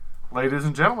Ladies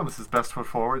and gentlemen, this is Best Foot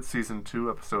Forward, Season 2,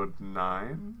 Episode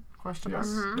 9? Question mark?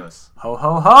 Yes. Ho,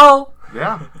 ho, ho!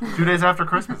 Yeah. 2 days after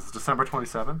Christmas. It's December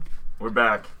 27th. We're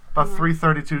back. About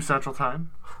 3:32 Central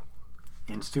Time.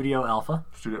 In Studio Alpha,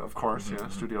 Studio, of course, yeah.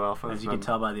 Studio Alpha. as you can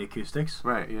tell by the acoustics.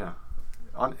 Right, yeah.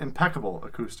 Impeccable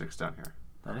acoustics down here.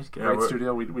 That is good. Yeah, Great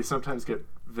studio. We sometimes get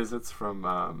visits from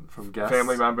guests.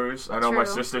 Family members. I know my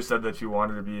True. sister said that you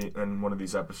wanted to be in one of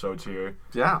these episodes here.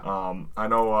 Yeah. I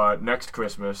know next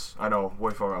Christmas, I know,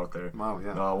 way far out there. Wow,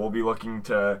 yeah. We'll be looking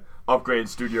to upgrade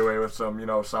Studio A with some,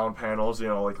 sound panels,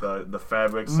 like the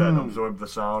fabrics that absorb the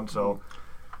sound. So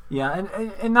Yeah,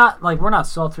 and not like we're not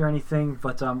salty or anything,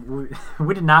 but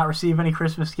we did not receive any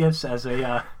Christmas gifts as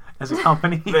a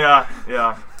company.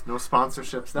 yeah. No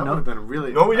sponsorships. That No. would have been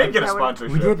really... No, we did get a That would-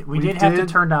 sponsorship. We did have to did-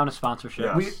 turn down a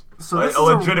sponsorship. Yes. So a this is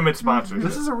legitimate sponsorship.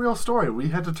 This is a real story. We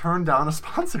had to turn down a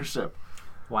sponsorship.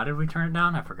 Why did we turn it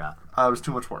down? I forgot. It was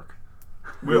too much work.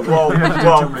 well, too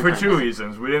many for things. two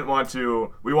reasons. We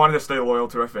wanted to stay loyal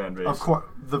to our fan base. Of course.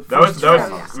 That was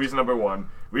Yeah. reason number one.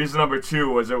 Reason number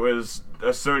two was it was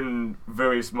a certain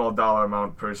very small dollar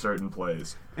amount per certain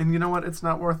plays. And you know what? It's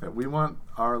not worth it. We want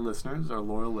our listeners, our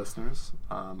loyal listeners,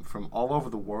 from all over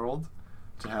the world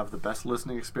to have the best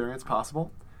listening experience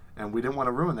possible. And we didn't want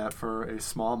to ruin that for a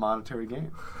small monetary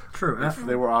gain. True. If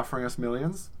they were offering us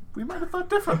millions, we might have thought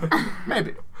differently.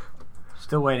 Maybe.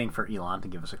 Still waiting for Elon to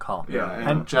give us a call. Yeah,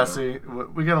 And Jesse,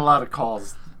 we get a lot of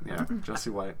calls. Yeah,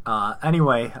 Jesse White.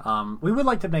 Anyway, we would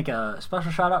like to make a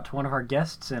special shout out to one of our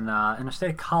guests in the state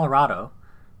of Colorado,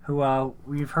 who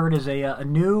we've heard is a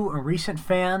new, a recent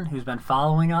fan who's been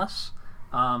following us.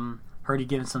 Heard you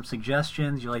giving some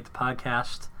suggestions. You like the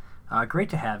podcast. Great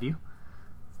to have you.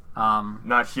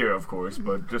 Not here, of course,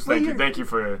 but just Well, thank you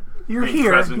for You're being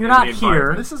here. present You're in not the here.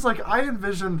 environment. This is like, I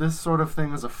envision this sort of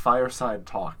thing as a fireside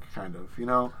talk, kind of,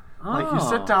 Like you Oh.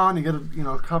 sit down, you get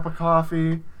a cup of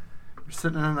coffee, you're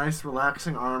sitting in a nice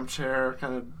relaxing armchair,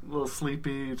 kind of a little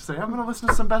sleepy, you say, I'm going to listen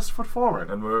to some Best Foot Forward.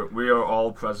 And we are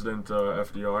all President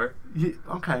FDR.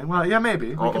 Okay, well, yeah,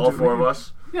 maybe. All four of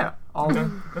us. Yeah. All Yeah,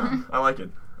 I like it.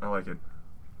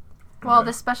 Well, Okay.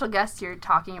 this special guest you're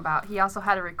talking about, he also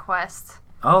had a request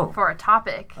Oh. for a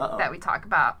topic Uh-oh. that we talk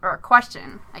about, or a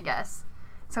question, I guess.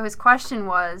 So his question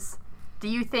was, do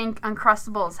you think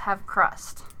Uncrustables have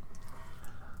crust?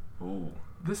 Ooh.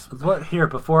 This, What, here,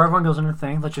 before everyone goes into the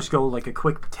thing, let's just go like a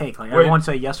quick take. Like Wait. everyone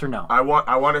say yes or no. I want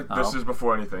to. This Oh. is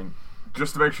before anything,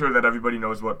 just to make sure that everybody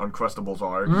knows what Uncrustables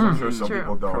are. 'Cause I'm sure some True.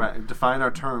 people don't. correct. Define our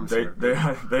terms They here.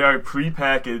 they are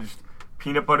prepackaged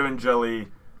peanut butter and jelly,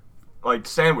 like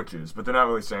sandwiches, but they're not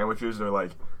really sandwiches. They're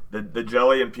like the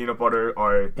jelly and peanut butter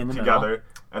are In the together,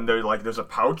 and they're like there's a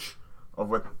pouch of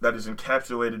what that is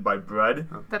encapsulated by bread.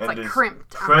 That's and like is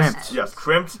crimped on pressed- the edges. Yes,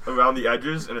 crimped around the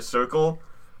edges in a circle.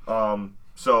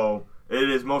 So it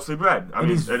is mostly bread. I It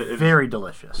mean, is it is very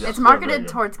delicious. Yeah. It's very, very marketed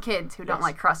good. towards kids who don't Yes.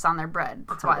 like crust on their bread.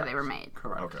 That's why they Correct. were made.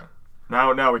 Correct. Okay.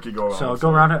 Now we could go around. So and go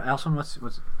say- around it. Alison,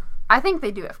 what's I think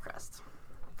they do have crust.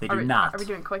 they Are do we, not. Are we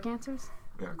doing quick answers?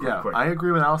 Yeah, Yeah, quick. I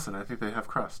agree with Allison. I think they have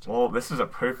crust. Well, this is a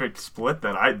perfect split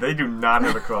then. They do not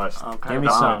have a crust. Okay. Give me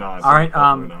Definitely some. not. All right.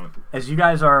 Definitely not. As you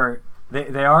guys are,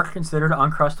 they are considered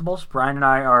Uncrustables. Brian and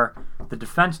I are the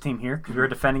defense team here because we're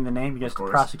defending the name. You guys the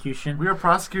course. prosecution. We are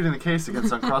prosecuting the case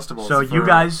against Uncrustables. So you for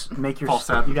guys make your false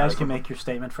you guys advertising. can make your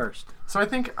statement first. So I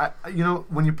think,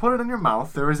 when you put it in your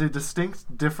mouth, there is a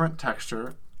distinct different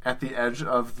texture at the edge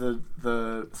of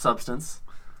the substance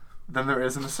than there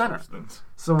is in the center.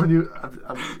 So when you,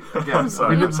 again,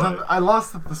 sorry, I'm sorry. I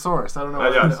lost the thesaurus. I don't know.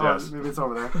 Yes. Maybe it's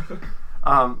over there.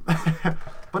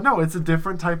 But no, it's a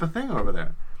different type of thing over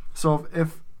there. So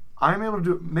if I'm able to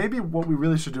do, maybe what we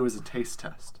really should do is a taste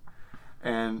test,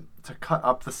 and to cut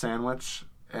up the sandwich,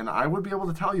 and I would be able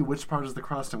to tell you which part is the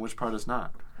crust and which part is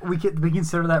not. We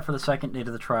consider that for the second date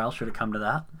of the trial. Should it come to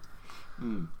that?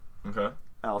 Okay.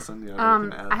 Allison, you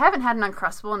can add. I haven't had an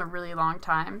Uncrustable in a really long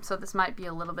time, so this might be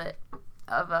a little bit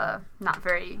of a not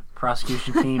very.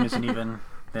 Prosecution team isn't even.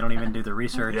 They don't even do the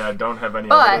research. Yeah, don't have any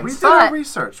But- We evidence. did our But-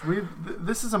 research.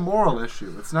 This is a moral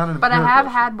issue. It's not an. But I empirical have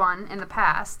issue. had one in the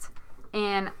past,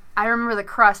 and I remember the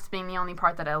crust being the only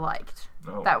part that I liked.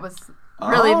 Oh. That was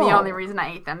really the Oh. only reason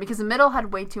I ate them, because the middle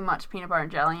had way too much peanut butter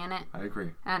and jelly in it, I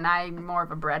agree. and I'm more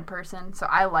of a bread person, so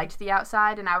I liked the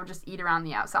outside, and I would just eat around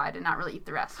the outside and not really eat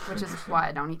the rest, which is why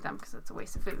I don't eat them, because it's a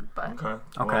waste of food. But Okay.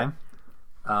 Okay.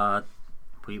 Well,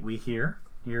 We hear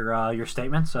your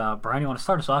statements. Brian, you want to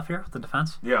start us off here with the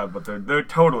defense? yeah, but they're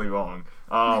totally wrong.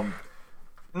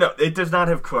 No, it does not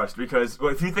have crust because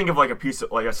if you think of like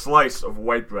a slice of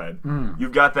white bread,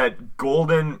 you've got that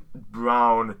golden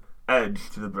brown edge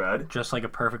to the bread. Just like a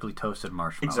perfectly toasted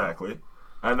marshmallow. Exactly.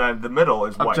 and then the middle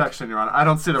is white. Objection, Your Honor. I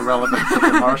don't see the relevance of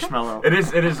the marshmallow. It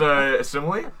is a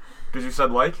simile, because you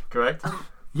said like, correct?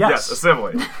 Yes. a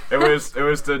simile. It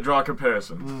was to draw a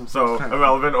comparison. So okay.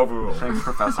 irrelevant, overruled. Thanks,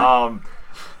 Professor.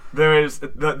 There is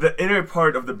the inner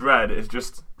part of the bread is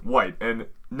just white and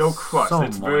no crust. So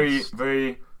It's very moist.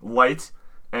 very light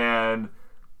and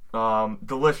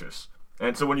delicious.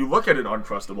 And so when you look at it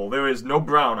Uncrustable, there is no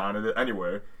brown on it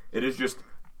anywhere. It is just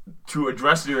to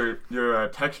address your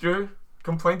texture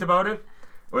complaint about it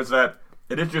was that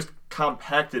it is just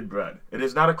compacted bread. It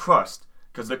is not a crust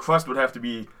because the crust would have to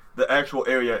be the actual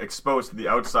area exposed to the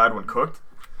outside when cooked.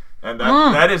 And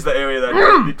that is the area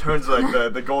that turns like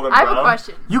the golden I brown. have a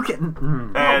question. You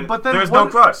can. And but then there's what- no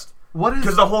crust. What is...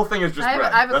 Because the whole thing is just I have-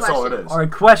 bread. I have a That's all it question. is. All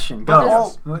right, question.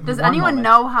 Go. Does- Does One anyone moment.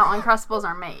 know how Uncrustables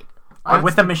are made? Like,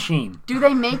 With a machine. do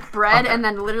they make bread and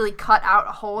then literally cut out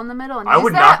a hole in the middle and I use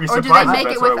would that? not be or do they surprised if make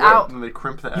that's it how it without? And they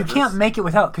crimp the You edges? can't make it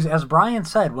without, because as Brian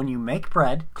said, when you make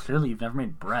bread, clearly you've never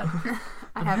made bread.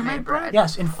 I have made bread.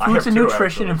 Yes, in I Foods have and two,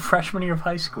 Nutrition actually. in freshman year of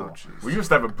high school. Oh, jeez. We used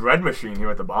to have a bread machine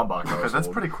here at the Bombach Okay, household. that's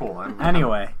pretty cool. I don't-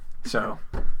 Anyway, so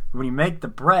when you make the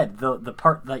bread, the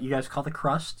part that you guys call the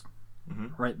crust,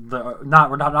 right? We're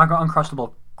not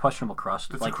uncrustable, questionable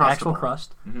crust, It's like a actual crustable.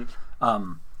 crust.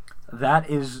 That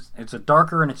is, it's a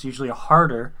darker and it's usually a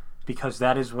harder because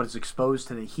that is what is exposed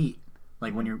to the heat,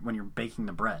 like when you're baking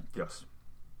the bread. Yes.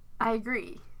 I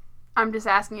agree. I'm just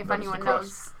asking if That is the anyone crust.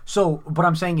 knows. So what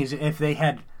I'm saying is, if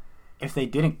they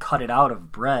didn't cut it out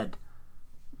of bread,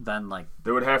 then like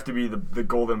There would have to be the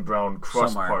golden brown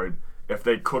crust Somewhere. part if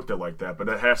they cooked it like that, but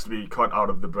it has to be cut out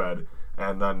of the bread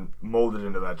and then molded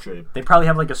into that shape. they probably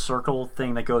have like a circle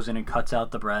thing that goes in and cuts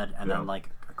out the bread, and Yeah. then like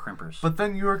crimpers. But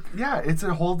then it's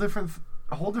a whole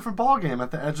different ball game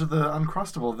at the edge of the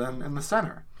Uncrustable than in the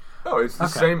center. No, it's the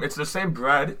Okay. same. It's the same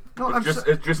bread. No, It's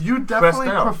just you pressed definitely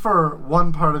down. prefer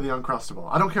one part of the Uncrustable.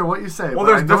 I don't care what you say. Well,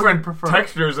 but I there's know you different prefer.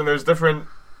 textures and there's different.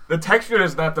 The texture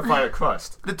does not define a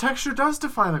crust. The texture does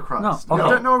define the crust. No,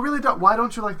 okay. No, it really does. Why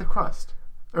don't you like the crust?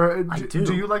 Or I do.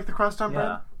 do. You like the crust on Yeah.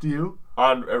 bread? Do you?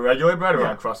 On a regular bread or Yeah.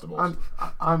 on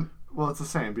Uncrustables? Well, it's the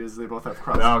same because they both have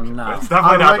crust. No, okay. No. It's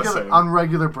definitely not the regular, same. on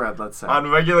regular bread, let's say. On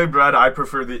regular bread, I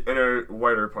prefer the inner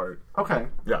whiter part Okay.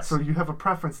 Yes. So you have a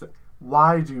preference there.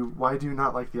 Why do you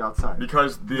not like the outside?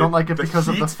 because the don't like it the because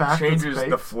of the heat fact it's changes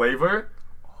the baked? flavor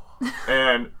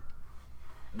and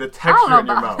the I don't texture know in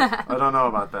your about mouth. that. I don't know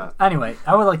about that. Anyway,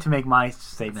 I would like to make my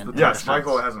statement. Yes,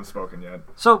 Michael hasn't spoken yet.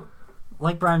 So,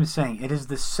 like Brian was saying, it is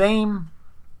the same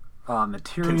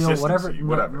material, whatever Consistency, you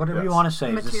whatever, yes. want to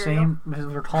say. It's the Material.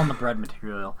 same. We're calling the bread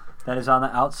material that is on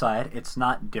the outside. It's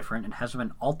not different. It hasn't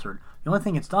been altered. The only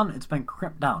thing it's done, it's been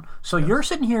crimped down. So you're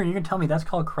sitting here and you're gonna tell me that's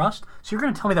called crust. So you're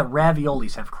gonna tell me that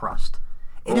raviolis have crust.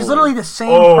 It is Oh. literally the same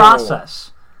Oh.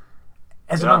 process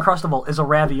as Yeah. an Uncrustable is a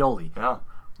ravioli. Yeah.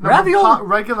 No, Ravioli,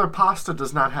 regular pasta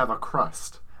does not have a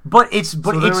crust. but it's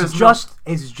there is no-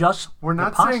 it's just We're the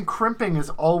not pasta. saying crimping is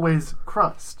always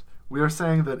crust. We are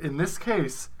saying that in this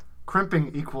case,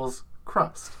 crimping equals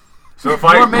crust. So if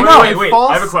I You're making wait, a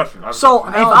false- I have a question. So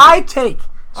if No. I take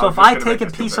I was just gonna make a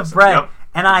this piece of comparison. bread Yep,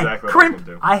 and I exactly what I was crimp,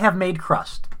 gonna do. I have made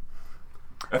crust.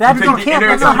 If That you you take can't- the inner,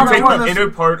 that's not if how you that take the works. inner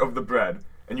part of the bread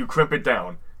and you crimp it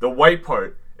down, the white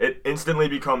part, it instantly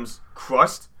becomes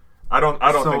crust. I don't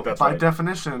So think that's by right.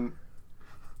 definition,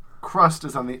 crust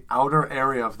is on the outer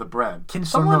area of the bread. Can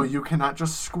so no, someone- you cannot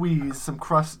just squeeze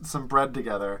some bread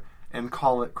together and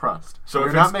call it crust. So You're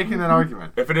if not it's- making that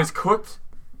argument. If it is cooked,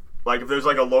 like if there's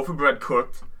like a loaf of bread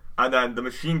cooked, and then the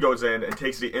machine goes in and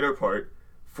takes the inner part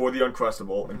for the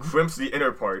Uncrustable and crimps the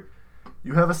inner part,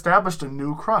 You have established a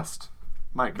new crust,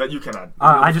 Mike. that you cannot.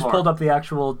 I just floor. pulled up the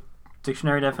actual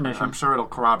dictionary definition. I'm sure it'll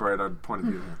corroborate our point of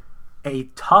view here. A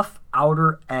tough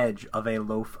outer edge of a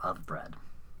loaf of bread.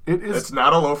 It is. It's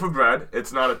not a loaf of bread.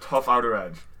 It's not a tough outer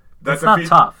edge. That It's not defeats-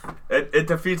 tough. It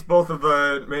defeats both of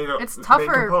the main. It's main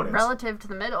tougher components. relative to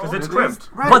the middle. 'Cause it's it crimped. is-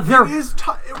 right, But there- it is.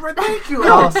 Thank you,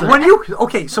 Allison.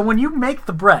 When you make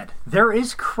the bread, there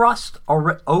is crust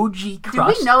or OG Do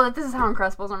crust. we know that this is how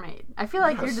Uncrustables are made? I feel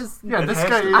like you're just. Yeah, It this has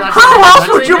guy. to be. How else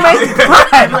would you make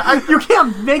bread? You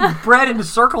can't make bread into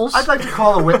circles. I'd like to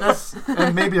call a witness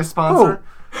and maybe a sponsor.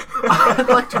 I'd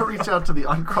like to reach out to the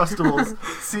Uncrustables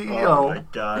CEO, Oh my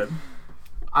god.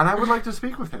 and I would like to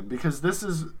speak with him because this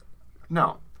is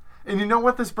no. And you know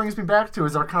what this brings me back to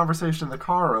is our conversation in the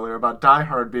car earlier about Die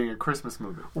Hard being a Christmas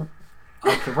movie.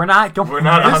 Okay, we're not going. We're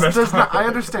not on This this. does not, I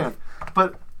understand,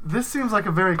 but this seems like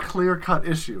a very clear-cut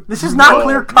issue. This is not No,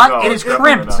 clear cut. no, it is it's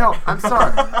definitely crimped. not. No, I'm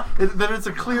sorry. That it's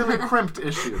a clearly crimped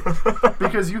issue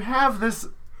because you have this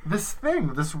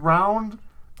thing, this round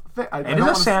thing. It is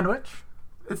a sandwich.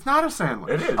 It's not a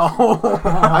sandwich. It is. Oh,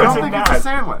 I Is don't it think it's not? a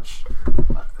sandwich.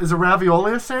 Is a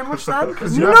ravioli a sandwich then?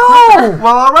 'Cause you No! have-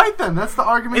 Well, all right then. That's the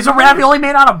argument. Is a you made. ravioli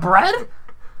made out of bread?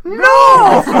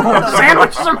 No!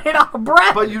 Sandwiches are made out of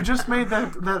bread. But you just made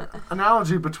that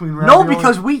analogy between no, ravioli.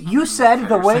 because you said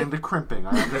the You're way. saying the crimping.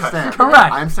 I understand.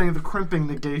 Correct. I'm saying the crimping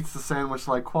negates the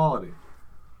sandwich-like quality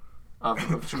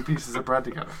of two pieces of bread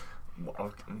together.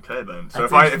 Well, okay then. So if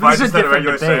think I this is just had a different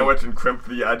regular debate. sandwich and crimped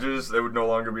the edges, it would no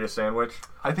longer be a sandwich.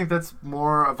 I think that's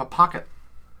more of a pocket.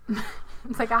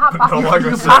 It's like a hot No pocket. longer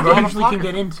You a pocket sandwich. usually can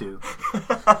get into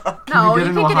No, you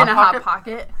you get can into a get Hot in a hot Pocket?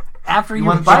 pocket. after You you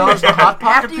want to bite. challenge the hot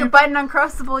pocket? After you bite an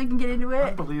Uncrustable, you can get into it.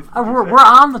 Unbelievable. We're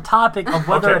on the topic of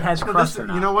whether Okay. it has Well, crust this- or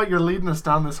not. you know what? You're leading us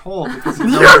down this hole because you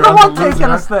know You're the I'm one loser. taking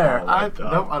us there. Oh, I my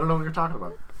God. nope, I don't know what you're talking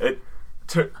about.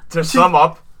 To sum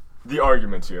up the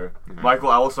arguments here, Michael,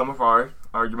 I will sum up our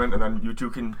argument, and then you two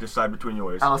can decide between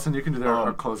yours. Allison, you can do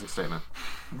our closing statement.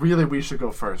 Really, we should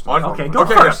go first. Okay, go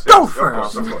Okay, first. yes, Go yes,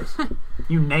 first. Of course.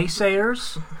 You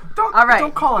naysayers. All right.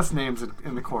 Don't call us names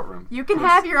in the courtroom. You can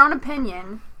have your own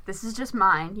opinion. This is just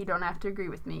mine. You don't have to agree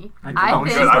with me. I I don't.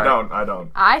 think Good, I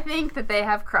don't. I think that they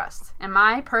have crust. In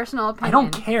my personal I opinion,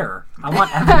 don't care. I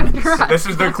want evidence. crust. This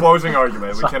is the closing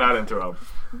argument. We cannot interrupt.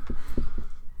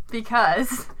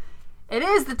 Because it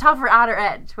is the tougher outer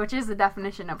edge, which is the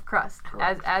definition of crust,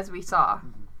 as we saw.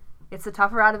 It's the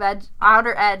tougher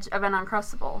outer edge of an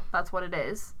Uncrustable. That's what it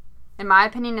is. In my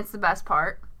opinion, it's the best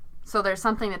part. So there's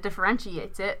something that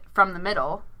differentiates it from the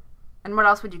middle. And what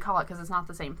else would you call it? Because it's not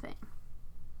the same thing.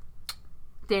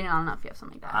 Daniel, I don't know if you have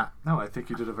something to add. No, I think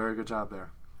you did a very good job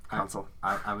there, counsel.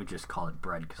 I would just call it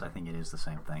bread because I think it is the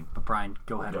same thing. But Brian,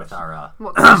 go ahead with our.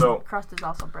 Well, So- crust is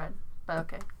also bread. But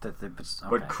okay. Okay.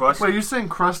 But crust. Wait, you saying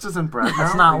crust isn't bread?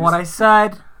 That's not what I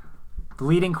said. The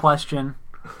leading question.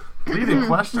 Leading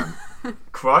question.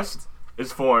 Crust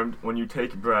is formed when you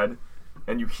take bread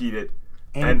and you heat it.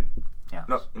 And- Yeah.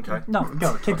 No, okay. No,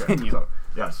 go Okay, continue. so,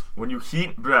 yes, when you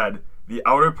heat bread, the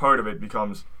outer part of it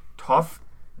becomes tough,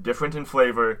 different in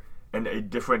flavor, and a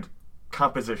different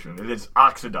composition. It is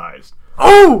oxidized.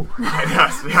 Oh!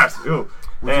 yes. Ooh.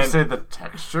 Would you And say the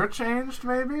texture changed,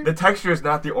 maybe? the texture is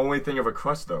not the only thing of a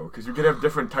crust, though, because you could have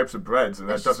different types of breads, and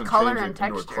that It's just doesn't color change and it into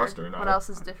a texture. crust or not. What else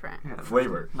is different? Yeah,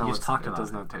 Flavor. No, You just talked it about does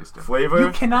it. not taste different. Flavor. You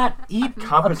cannot eat a piece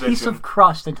Composition. of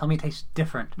crust and tell me it tastes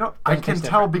different. No, I Doesn't can taste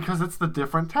tell different. because it's the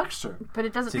different texture. But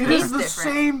it doesn't It It taste is the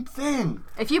different. same thing.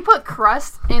 If you put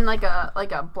crust in like a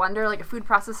blender, like a food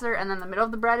processor, and then the middle of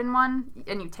the bread in one,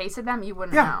 and you tasted them, you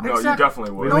wouldn't Yeah, know. No, Exactly. you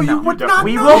definitely would. No, you know. would not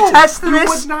definitely We know. will test You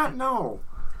this. would not know.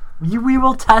 We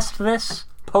will test this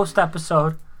post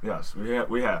episode. Yes,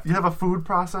 we have. You have a food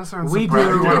processor and We some bread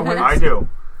do. you want to waste? I do.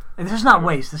 This is not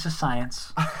waste. This is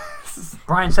science.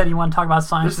 Brian said you want to talk about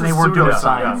science, This and they is were doing pseudoscience.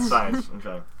 science. Yeah, science.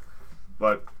 Okay.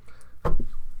 But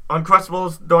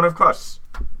Uncrustables don't have crusts.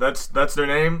 That's their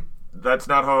name. That's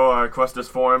not how crust is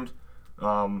formed.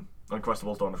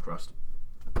 Uncrustables don't have crust.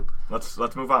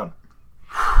 Let's move on.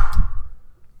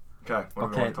 Okay. What do we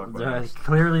Okay, want to talk about next?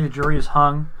 clearly the jury is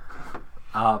hung.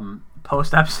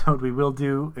 Post episode, we will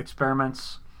do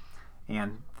experiments,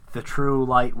 and the true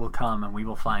light will come, and we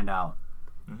will find out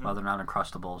whether or not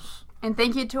Uncrustables. And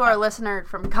thank you to our listener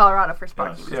from Colorado for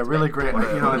sparking Yes. this Yeah, really debate.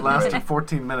 great. You know, it lasted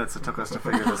 14 minutes. It took us to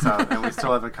figure this out, and we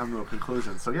still haven't come to a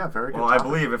conclusion. So yeah, very good. Well, I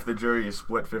topic. believe if the jury is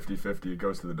split 50-50, it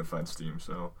goes to the defense team.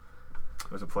 So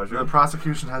it was a pleasure. The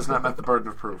prosecution has not met the burden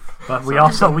of proof. But we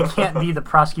can't be the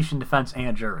prosecution, defense,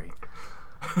 and jury.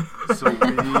 So we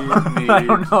need. I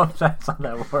don't know if that's how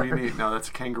that We works. need. No, that's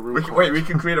a kangaroo. We can, court. wait, we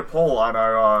can create a poll on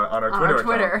our On Twitter our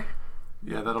Twitter. account.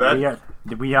 Yeah, that'll That-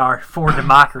 be. We are for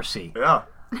democracy. Yeah.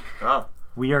 Yeah.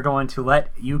 We are going to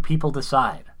let you people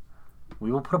decide.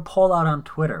 We will put a poll out on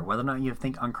Twitter whether or not you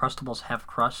think Uncrustables have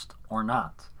crust or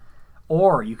not.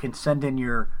 Or you can send in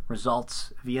your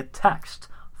results via text,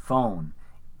 phone,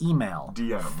 email,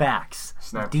 DM. fax,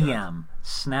 Snapchat. DM,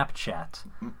 Snapchat,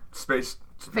 Space.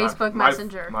 Facebook my,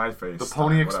 Messenger. My face. The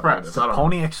Pony whatever Express. it is. I don't know.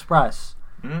 Pony Express,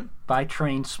 Mhm. by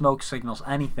train, smoke signals,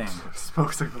 anything.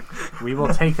 Smoke signal. We will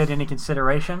take that into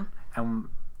consideration, and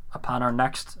upon our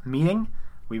next meeting,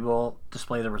 we will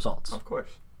display the results. Of course.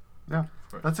 Yeah,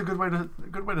 that's a good way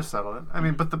to settle it. I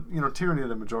mean, but the tyranny of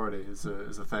the majority is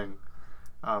a thing.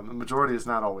 The majority is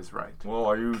not always right. Well,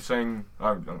 are you saying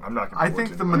I'm not going to? I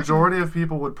think the majority of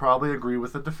people would probably agree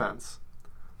with the defense,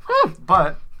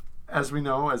 but as we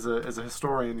know, as a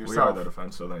historian we are yourself, the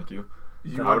defense, so thank you.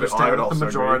 you I would understand that also the agree.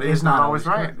 majority It's is not not always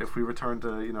always right. correct. If we return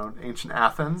to ancient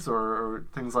Athens or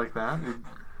things like that,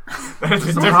 That's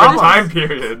a some different problems. time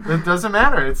period. it doesn't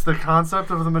matter. It's the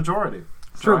concept of the majority.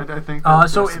 So True. I think that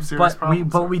So, there's some serious but we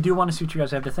problems there. do want to see what you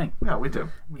guys have to think, Yeah, we do.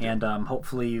 and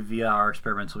hopefully via our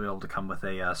experiments we'll be able to come with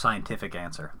a scientific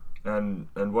answer. And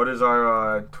what is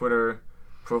our Twitter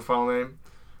profile name?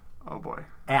 Oh boy.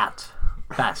 At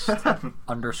best _foot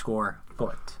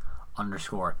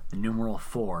 _ the numeral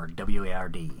 4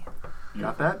 WARD.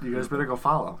 Got that? You guys better go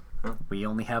follow. We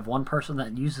only have one person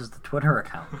that uses the Twitter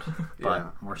account, but Yeah.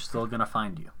 we're still gonna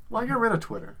find you. Well, I got rid of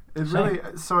Twitter. It Same.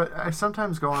 really. So I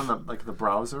sometimes go on the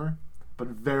browser, but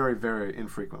very, very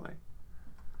infrequently.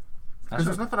 Because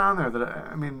there's nothing on there that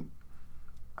I mean.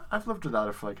 I've lived without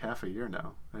it for like half a year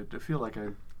now. I feel like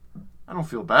I don't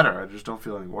feel better. I just don't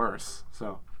feel any worse.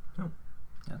 So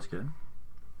That's good.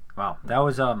 Wow, that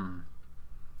was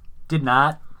did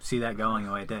not see that going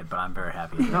the way it did, but I'm very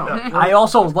happy. no. I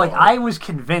also I was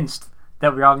convinced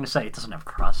that we were all going to say it doesn't have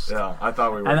crust. Yeah, I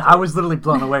thought we were. And I was literally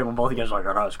blown away when both of you guys were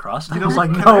like, "Oh, it's crust." I was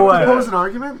like, Can "No I way." propose an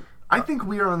argument? I think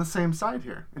we are on the same side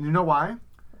here, and you know why?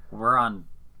 We're on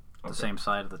the same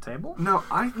side of the table. No,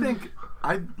 I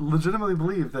legitimately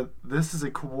believe that this is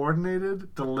a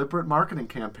coordinated, deliberate marketing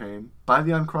campaign by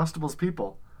the Uncrustables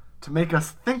people to make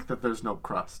us think that there's no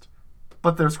crust,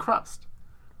 but there's crust.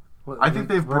 I think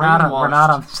they've We're not brainwashed.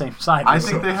 on the same side. I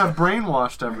think they have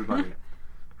brainwashed everybody.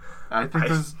 I think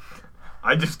there's.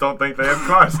 I just don't think they have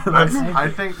crust. That's, I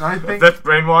think. if that's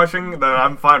brainwashing, then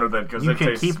I'm fine with it because You it can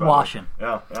tastes keep better. washing.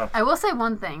 Yeah. I will say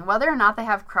one thing: whether or not they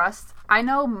have crust, I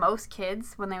know most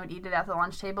kids when they would eat it at the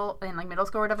lunch table in like middle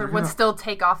school or whatever They're would gonna- still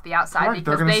take off the outside Correct,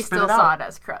 they're because gonna they spit still it saw out. it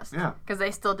as crust. Yeah. Because they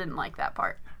still didn't like that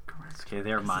part. Okay,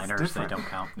 they're minors. They different. don't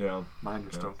count. Yeah.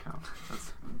 Minors don't count.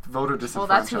 That's voter disenfranchisement. Well,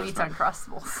 that's who eats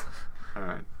Uncrustables. All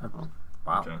right. Well,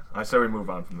 Wow. Okay. I say we move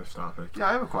on from this topic. yeah,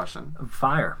 I have a question.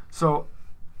 Fire. So,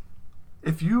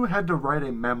 if you had to write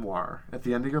a memoir at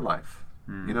the end of your life,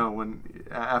 you know, when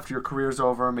after your career's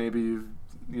over, maybe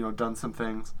you've done some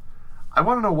things. I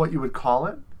want to know what you would call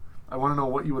it. I want to know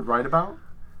what you would write about,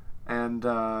 and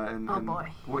and boy.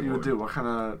 what you would do. What kind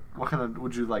of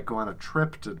would you like go on a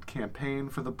trip to campaign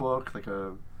for the book?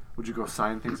 Would you go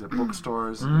sign things at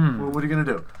bookstores? What are you gonna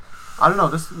do? I don't know.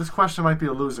 This question might be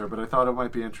a loser, but I thought it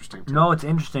might be interesting too. No, it's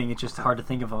interesting. It's just hard to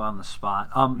think of them on the spot.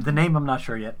 The name I'm not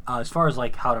sure yet. As far as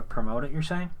like how to promote it, you're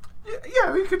saying?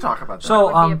 Yeah, we could talk about that. So,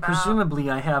 would be about? presumably,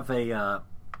 I have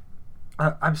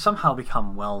I've somehow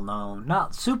become well known,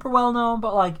 not super well known,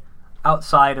 but like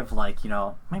outside of like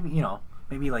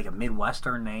maybe like a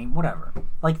Midwestern name, whatever.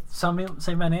 Like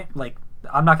say my name. Like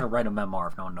I'm not gonna write a memoir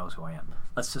if no one knows who I am.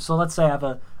 Let's say I have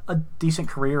a decent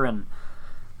career and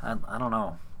I don't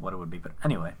know what it would be, but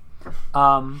anyway,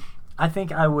 I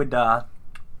think I would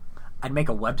I'd make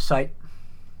a website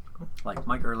like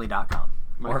MikeEarly.com.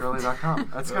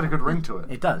 MikeEarly.com. That's got a good ring to it.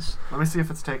 It does. Let me see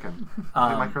if it's taken.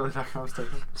 MikeEarly.com is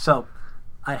taken. So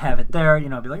I'd have it there, be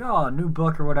like, oh, a new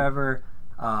book or whatever.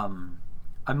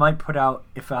 I might put out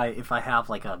if I have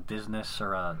like a business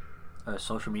or a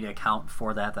social media account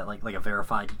for that like a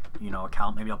verified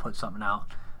account. Maybe I'll put something out.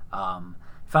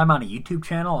 If I'm on a YouTube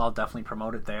channel, I'll definitely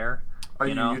promote it there. Are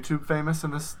you YouTube famous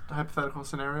in this hypothetical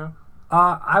scenario?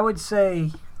 I would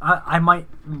say I might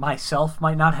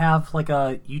not have like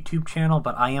a YouTube channel,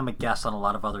 but I am a guest on a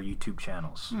lot of other YouTube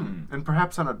channels. And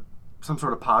perhaps on some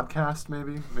sort of podcast,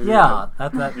 maybe. Yeah,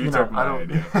 that You took my I don't-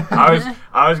 idea.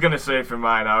 I was gonna say for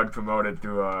mine, I would promote it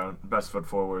through Best Foot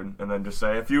Forward, and then just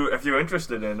say if you're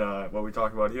interested in what we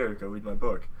talk about here, go read my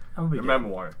book, that would be your good.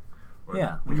 memoir. Or-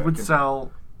 Yeah. We would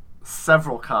sell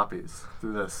several copies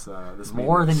through this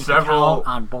More than you can Several- count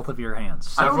on both of your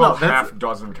hands. I don't several know, that's- half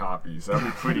dozen copies. That'd be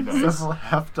pretty nice. several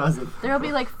half dozen. There'll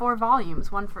be like 4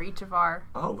 volumes, one for each of our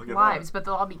Oh, look at lives, that. but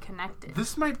they'll all be connected.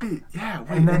 This might be wait, And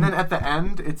and then- then at the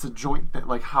end it's a joint thing,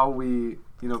 like how we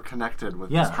connected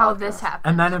with Yeah. this How podcast. this happened.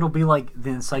 And then it'll be like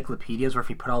the encyclopedias where if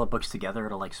you put all the books together,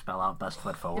 it'll like spell out Best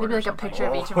Foot Forward. It'll be or like a something. picture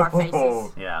of each of our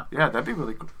faces. Yeah. Yeah, that'd be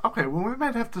really cool. Okay, well we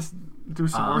might have to do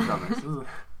some work on this.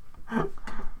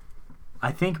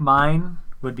 I think mine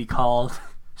would be called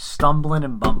Stumbling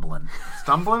and Bumbling.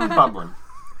 Stumbling and bumbling.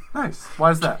 Nice. Why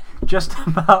is that? Just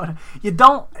about, you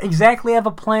don't exactly have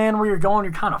a plan where you're going,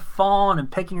 you're kind of falling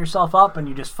and picking yourself up, and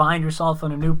you just find yourself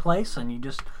in a new place, and you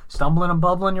just stumbling and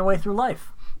bubbling your way through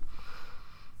life.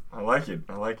 I like it.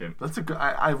 I like it. That's a good.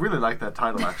 I really like that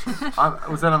title actually.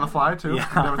 Was that on the fly too? Yeah.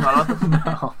 You never thought of it?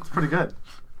 No. It's pretty good.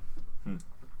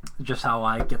 Just how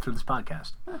I get through this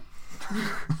podcast.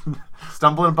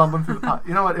 Stumbling and bumbling through the pod.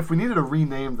 You know what? If we needed to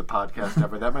rename the podcast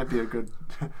ever, that might be a good.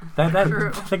 That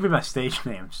True. could be my stage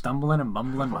name, Stumbling and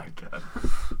Bumbling Oh my Mike. god.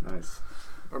 Nice.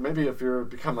 Or maybe if you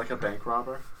become like a bank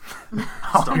robber. Oh,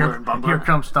 Stumbling here, and bumbling. here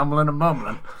comes Stumbling and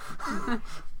Bumbling.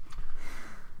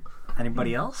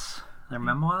 Anybody else? Their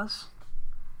memoirs?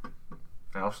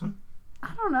 Allison?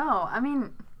 I don't know. I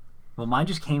mean, Well, mine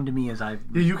just came to me as I...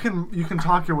 Yeah, you can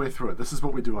talk your way through it. This is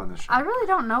what we do on this show. I really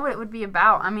don't know what it would be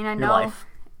about. I mean, I Your know life.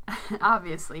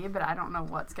 obviously, but I don't know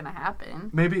what's gonna happen.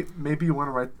 Maybe you want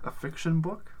to write a fiction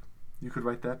book. You could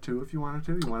write that too if you wanted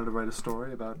to. You wanted to write a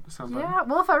story about somebody. Yeah,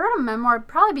 well, if I wrote a memoir, it'd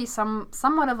probably be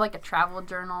somewhat of like a travel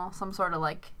journal, some sort of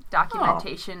like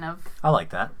documentation of I like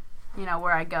that.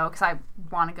 where I go, because I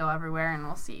want to go everywhere, and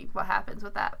we'll see what happens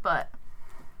with that. But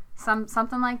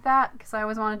something like that, because I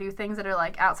always want to do things that are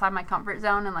like outside my comfort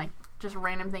zone and like just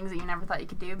random things that you never thought you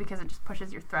could do because it just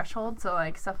pushes your threshold. So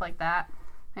like stuff like that.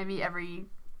 Maybe every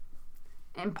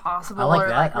impossible like or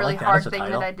that. like I really like that hard as a thing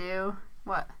title. that I do.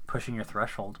 What? Pushing your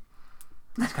threshold.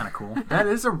 That's kind of cool. That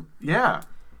is yeah.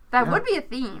 That Yeah. would be a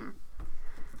theme.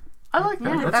 I like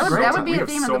that. Yeah, That's that a would- great that would time. be We a have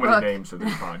theme of so the many book. names for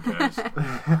this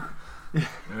podcast.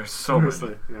 There's so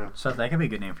Seriously, many. yeah. So that could be a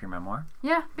good name for your memoir.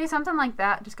 Yeah, be something like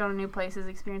that. Just going to new places,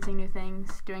 experiencing new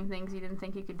things, doing things you didn't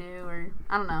think you could do, or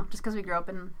I don't know. Just because we grew up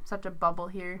in such a bubble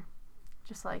here,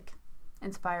 just like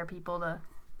inspire people to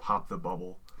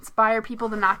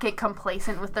not get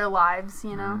complacent with their lives.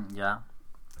 Yeah.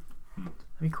 That'd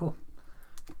be cool.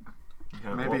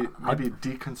 Yeah, Maybe well,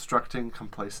 deconstructing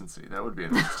complacency. That would be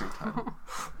an interesting title.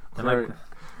 That Very- might-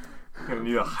 I'm gonna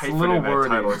need a It's a hyphen little in that wordy.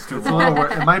 title. It's too It's a long.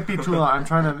 little it might be too long. I'm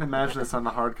trying to imagine this on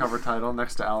the hardcover title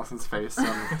next to Allison's face on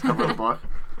the cover of the book.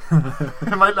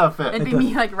 It might not fit. It'd be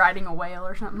me like riding a whale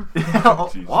or something. Oh,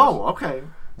 Jesus. whoa, okay.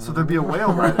 So there'd be a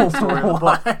whale riding story in the book.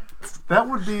 What? That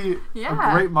would be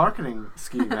Yeah. a great marketing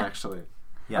scheme, actually.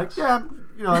 Yes. Like,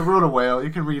 yeah, I wrote a whale. You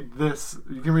can read this.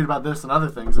 You can read about this and other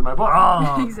things in my book.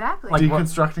 Oh. Exactly. Like what-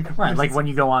 Deconstructing complacency. Right, like when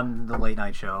you go on the late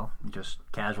night show, you just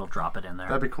casual drop it in there.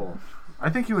 That'd be cool. I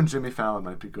think you and Jimmy Fallon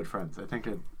might be good friends. I think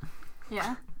it.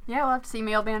 Yeah, we'll have to see.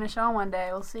 Maybe I'll be on a show one day.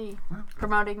 We'll see.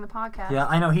 Promoting the podcast. Yeah,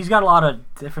 I know he's got a lot of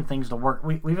different things to work.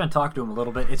 We've been talking to him a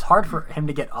little bit. It's hard for him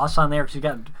to get us on there because you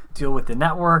got to deal with the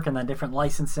network and then different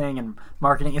licensing and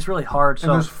marketing. It's really hard. And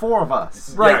So there's 4 of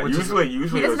us. Right, Yeah, which is- usually He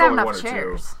there's doesn't have only enough one or two.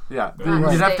 chairs. Yeah,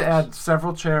 Right. you'd have to Stage. add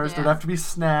several chairs. There'd Yeah. have to be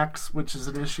snacks, which is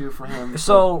an issue for him.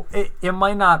 So it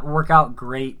might not work out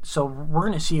great. So we're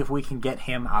gonna see if we can get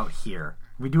him out here.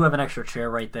 We do have an extra chair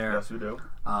right there. Yes, we do.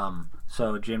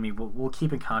 So Jimmy, we'll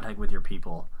keep in contact with your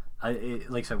people.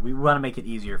 Like I said, we want to make it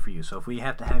easier for you. So if we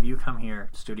have to have you come here,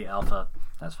 to Studio Alpha,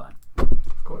 that's fine.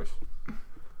 Of course.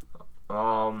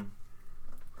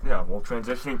 Yeah, well,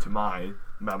 transitioning to my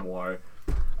memoir,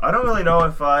 I don't really know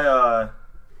if I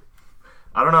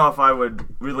don't know if I would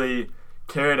really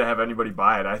care to have anybody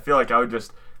buy it. I feel like I would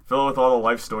just fill it with all the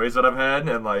life stories that I've had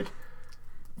and, like,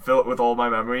 fill it with all my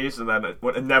memories, and then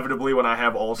inevitably when I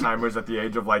have Alzheimer's at the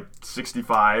age of, like,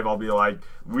 65, I'll be, like,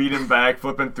 reading back,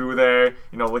 flipping through there,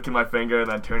 licking my finger,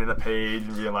 and then turning the page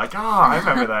and being like, I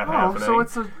remember that happening. so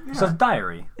it's a So it's a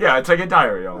diary. Yeah, it's like a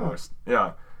diary almost.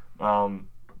 Yeah.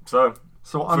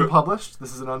 so unpublished.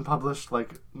 This is an unpublished,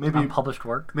 like maybe Unpublished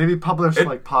work. maybe published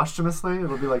like posthumously.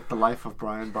 It'll be like the life of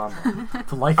Brian Bumble.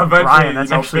 The Life of Eventually, Brian. That's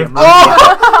you know, actually a fifth- movie.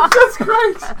 Oh, that's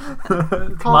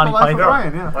great. It's Call it Monty the life of Python.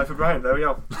 Brian. Yeah. Life of Brian. There we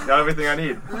go. Got everything I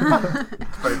need.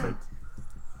 It's perfect.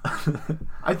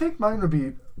 I think mine would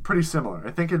be pretty similar.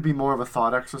 I think it'd be more of a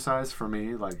thought exercise for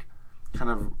me, like kind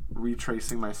of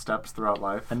retracing my steps throughout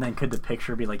life. And then could the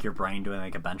picture be like your brain doing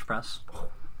like a bench press?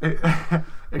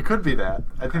 It could be that.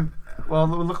 I think. Well,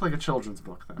 it would look like a children's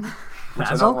book then. Which I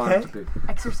That's don't want it okay. to be.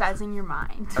 Exercising your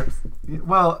mind.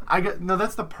 Well,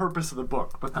 that's the purpose of the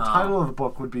book. But the Oh. title of the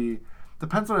book would be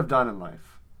depends what I've done in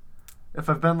life. If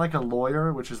I've been like a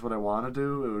lawyer, which is what I want to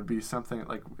do, it would be something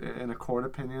like in a court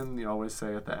opinion. You always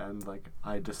say at the end like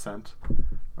I dissent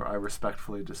or I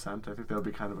respectfully dissent. I think that would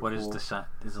be kind of a What cool. is dissent?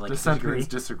 Is it like Dissent disagree? means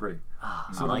disagree. Ah,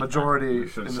 So I the like that. majority You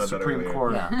should in have the said that Supreme earlier.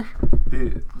 Court, Yeah.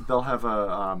 they'll have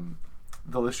a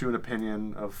they'll issue an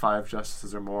opinion of 5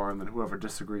 justices or more, and then whoever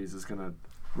disagrees is going to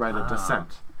write a Ah,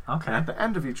 dissent. And Okay. at the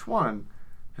end of each one,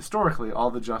 historically, all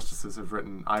the justices have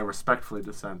written, I respectfully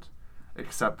dissent,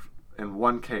 except in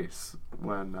one case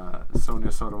when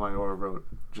Sonia Sotomayor wrote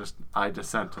just, I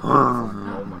dissent.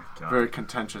 Oh my god. Very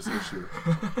contentious issue.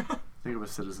 I think it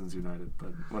was Citizens United, but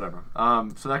whatever.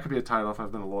 So that could be a title if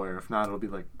I've been a lawyer. If not, it'll be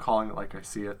like Calling It Like I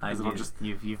See It. 'cause it'll just,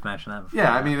 You've mentioned that before.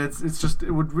 yeah, I mean, it's just,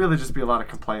 it would really just be a lot of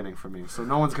complaining for me. So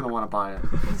no one's going to want to buy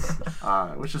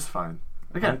it, which is fine.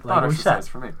 Again, Like thought we exercise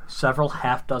said. for me. Several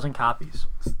half dozen copies.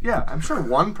 Yeah, I'm sure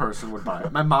one person would buy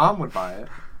it. My mom would buy it.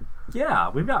 Yeah,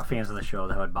 we've got fans of the show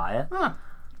that would buy it. Huh.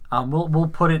 We'll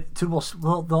put it to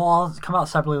they'll all come out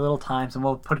separately little times, and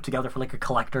we'll put it together for like a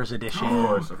collector's edition. Of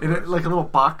course, of In course. like a little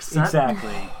box set.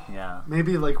 Exactly. Yeah.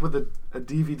 Maybe like with a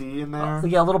DVD in there.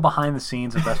 Yeah, a little behind the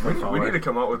scenes of Best Foot We need to Forward.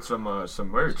 come out with some merch.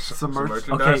 Some merch. merchandise,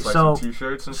 Okay, like so- some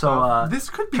t-shirts and So, stuff. This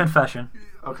could be. confession.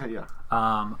 Okay, yeah.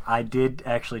 I did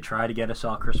actually try to get us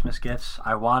all Christmas gifts.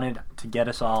 I wanted to get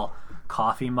us all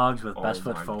coffee mugs with Oh Best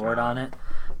Foot my Forward God. on it,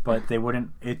 but they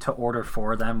wouldn't. To order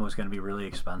 4 of them was going to be really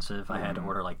expensive. I had to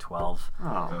order like 12.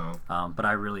 Oh. But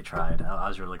I really tried. I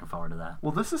was really looking forward to that.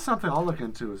 Well, this is something I'll look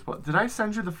into as well. Did I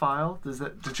send you the file?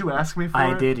 Did you ask me for it?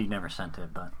 I did. You never sent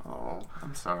it, but Oh,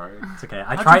 I'm sorry. it's okay.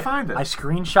 How'd I tried. you find it? I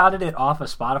screenshotted it off of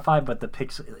Spotify, but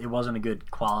it wasn't a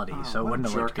good quality, so it What a wouldn't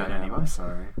have looked jerk good I am. anyway. I'm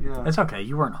sorry. Yeah. It's okay.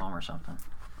 You weren't home or something.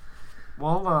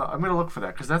 Well, I'm gonna look for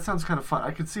that because that sounds kind of fun.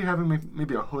 I could see having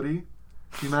maybe a hoodie.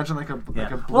 Can you imagine like a Yeah.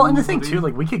 blue Well, and the thing hoodie? too,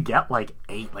 like we could get like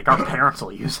 8. Like our parents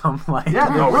will use them. Like Yeah,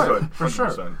 they No, we would, could, for sure.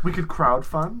 100%. We could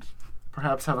crowdfund,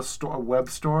 perhaps have a web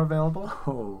store available.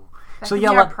 Oh. That So could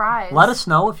yeah, be our prize. let us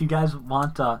know if you guys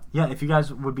want. If you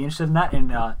guys would be interested in that,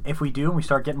 and if we do, and we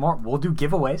start getting more, we'll do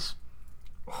giveaways.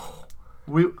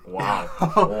 We Wow.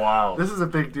 Wow. This is a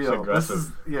big deal. It's This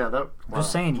is wow.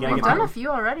 Just saying, you gotta We've get done the- a few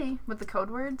already with the code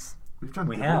words. We've done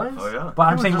We giveaways? have. Oh, yeah. But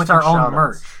I'm It saying was with just our for own shout-outs.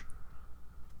 merch.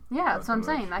 Yeah, that's what I'm the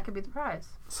saying. merch. That could be the prize.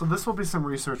 So this will be some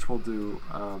research we'll do.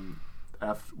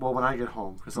 When I get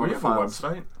home, because Do we have a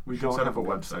website? We should don't set have up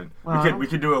a a website. website. Well, we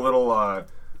could do a little a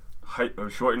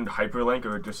shortened hyperlink,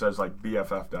 or it just says like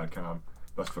bff.com.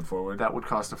 Best foot forward. That would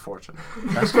cost a fortune.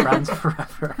 Best friends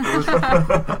forever.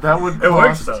 That would It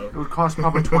works, cost. though. It would cost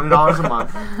probably $20 a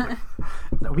month.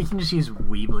 We can just use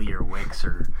Weebly or Wix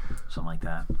or something like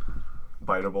that.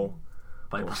 Biteable.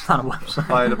 But it's not a website.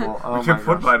 Biteable. Oh We can my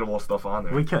put gosh. Biteable stuff on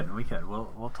there. We could.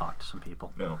 We'll talk to some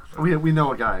people. No. We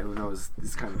know a guy who knows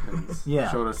these kind of things.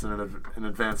 Yeah. Showed us in an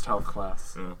advanced health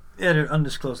class Yeah. At an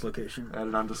undisclosed location. at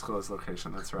an undisclosed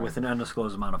location. That's right. With an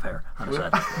undisclosed amount of hair on his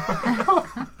head.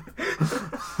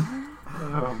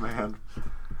 Oh man.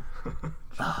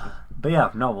 But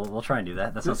yeah, no, we'll try and do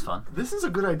that. That sounds fun. This is a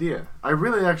good idea. I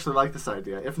really actually like this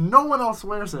idea. If no one else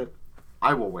wears it,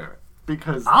 I will wear it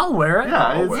because I'll wear it. yeah,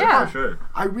 I'll it's, wear it Yeah. for sure.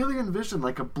 I really envision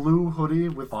like a blue hoodie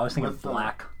with. Oh, I was thinking with,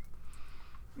 black.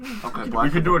 Okay, We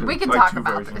black. could do it. We can like talk 2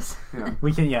 about versions. this. Yeah.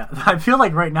 We can, yeah. I feel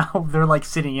like right now they're like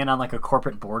sitting in on like a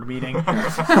corporate board meeting.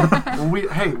 Well,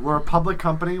 we're a public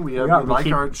company. We are. We like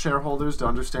keep- our shareholders to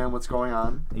understand what's going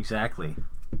on. Exactly.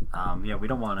 Yeah, we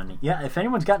don't want any. Yeah, if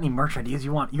anyone's got any merch ideas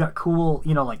you got cool,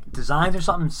 like designs or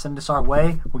something, send us our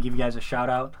way. We'll give you guys a shout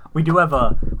out. We do have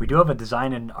a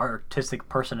design and artistic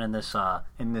person in this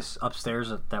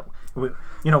upstairs that we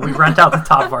rent out the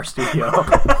top of our studio.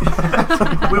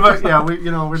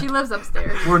 We're She lives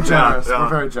upstairs. generous. Yeah. We're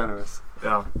very generous.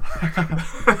 Yeah.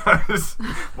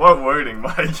 What wording,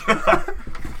 Mike?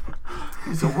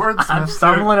 He's a wordsmith. I'm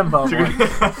stumbling about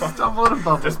one. Stumbling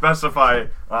above To it. specify,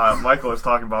 Michael is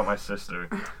talking about my sister,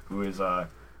 who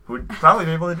would probably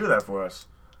be able to do that for us.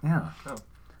 Yeah.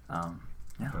 Oh.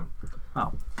 Yeah. Oh.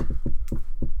 Oh.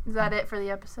 Is that it for the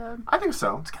episode? I think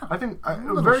so. kind I think it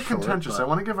little was very short, contentious. but- I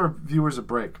want to give our viewers a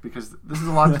break because this is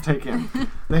a lot to take in.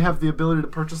 They have the ability to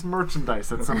purchase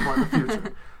merchandise at some point in the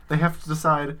future. They have to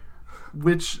decide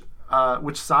which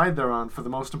side they're on for the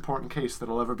most important case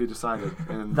that'll ever be decided.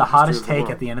 In The hottest history of take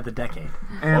the at the end of the decade.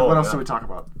 And Oh, what else yeah. do we talk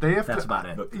about? They have That's to, about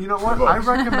it. You know what? The I books.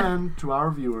 recommend to our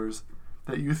viewers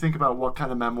that you think about what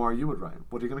kind of memoir you would write.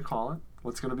 What are you going to call it?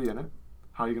 What's going to be in it?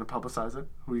 How are you going to publicize it?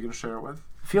 Who are you going to share it with?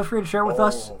 Feel free to share it with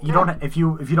us. Oh. You don't if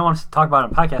you don't want us to talk about it on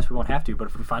the podcast, we won't have to. But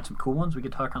if we find some cool ones, we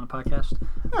could talk on the podcast.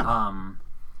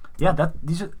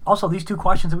 These 2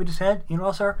 questions that we just had, you know what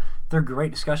else are? They're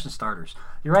great discussion starters.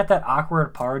 You're at that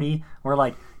awkward party where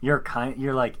like you're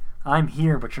like I'm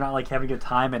here, but you're not like having a good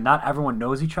time, and not everyone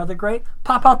knows each other great.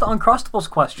 Pop out the Uncrustables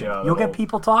question. Yeah, You'll get that'll-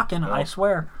 people talking. I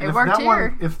swear. It if worked that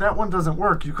here. if that one doesn't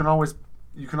work, you can always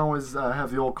have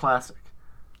the old classic.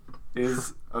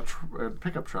 Is a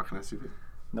pickup truck an SUV?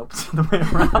 Nope, it's the way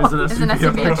around. Is it Is an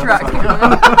SUV? SUV a truck?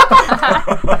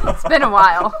 It's been a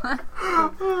while.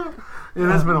 It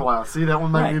has been a while. See, that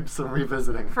one might Right. need some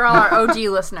revisiting. For all our OG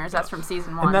listeners, that's from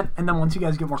season 1. And then once you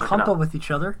guys get more Check it comfortable out. with each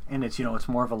other, and it's it's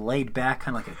more of a laid back,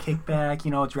 kind of like a kickback.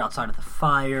 It's you're outside of the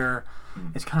fire.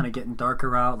 It's kind of getting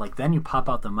darker out. Like then you pop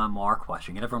out the memoir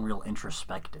question, get everyone real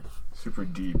introspective. Super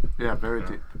deep. Yeah, very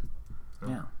deep.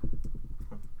 Yeah.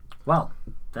 Well,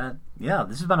 this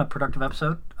has been a productive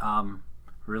episode.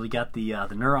 Really got the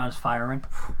neurons firing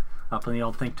up in the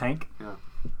old think tank. Yeah.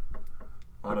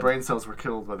 My brain cells were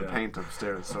killed by the Yeah. paint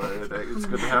upstairs, so it's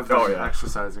good to have them Oh, yeah.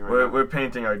 exercising right We're, now. we're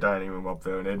painting our dining room up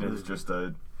there, and it is just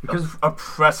a Because-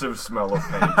 oppressive smell of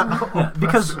paint. Yeah,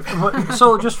 because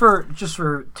so just for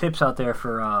tips out there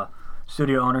for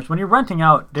studio owners, when you're renting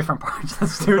out different parts of the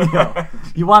studio,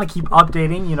 you want to keep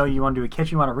updating. You want to do a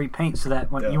kitchen, you want to repaint, so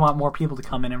that when Yeah. you want more people to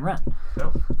come in and rent.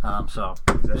 Yep. So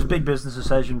there's a big business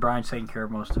decision. Brian's taking care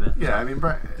of most of it. Yeah, I mean,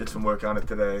 Did some work on it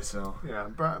today, so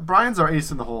Brian's our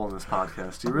ace in the hole in this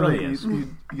podcast. He really Really is.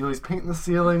 he's painting the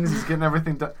ceilings. He's getting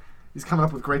everything done. He's coming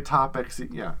up with great topics.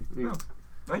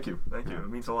 Thank you. It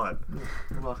means a lot.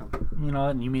 You're welcome. You know,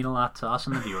 and you mean a lot to us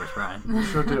and the viewers, Brian.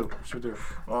 Sure do.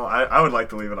 Well, I would like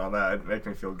to leave it on that. It'd make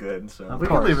me feel good. So We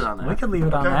can leave it on that. We could leave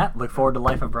it on Okay. that. Look forward to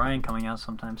Life of Brian coming out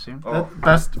sometime soon. Oh,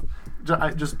 Best.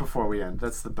 Just before we end,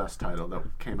 that's the best title that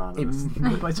came out of this.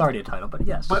 It's already a title, but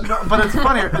yes. But it's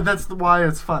funny. That's why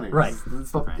it's funny. Right.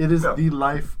 It is Yeah. the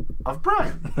life of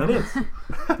Brian. It is.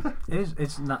 It is.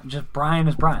 It's not just Brian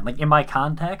is Brian. Like in my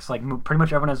context, like pretty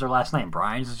much everyone has their last name.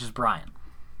 Brian's is just Brian.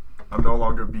 I'm no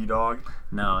longer B-Dog.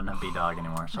 No, not B-Dog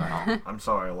anymore. Sorry. I'm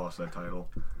sorry I lost that title.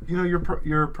 You know,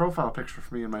 your profile picture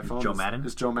for me in my phone Joe Madden?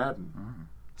 is Joe Madden.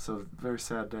 So very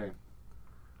sad day.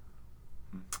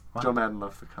 Wow. Joe Madden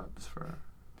left the Cubs for our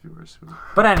viewers who.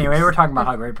 But anyway, we're talking about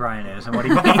how great Brian is and what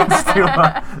he means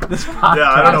to this podcast. Yeah,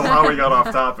 I don't know how we got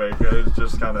off topic. It's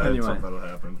just kind of Anyway. something that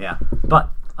happened. Yeah.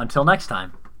 But until next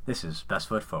time, this is Best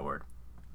Foot Forward.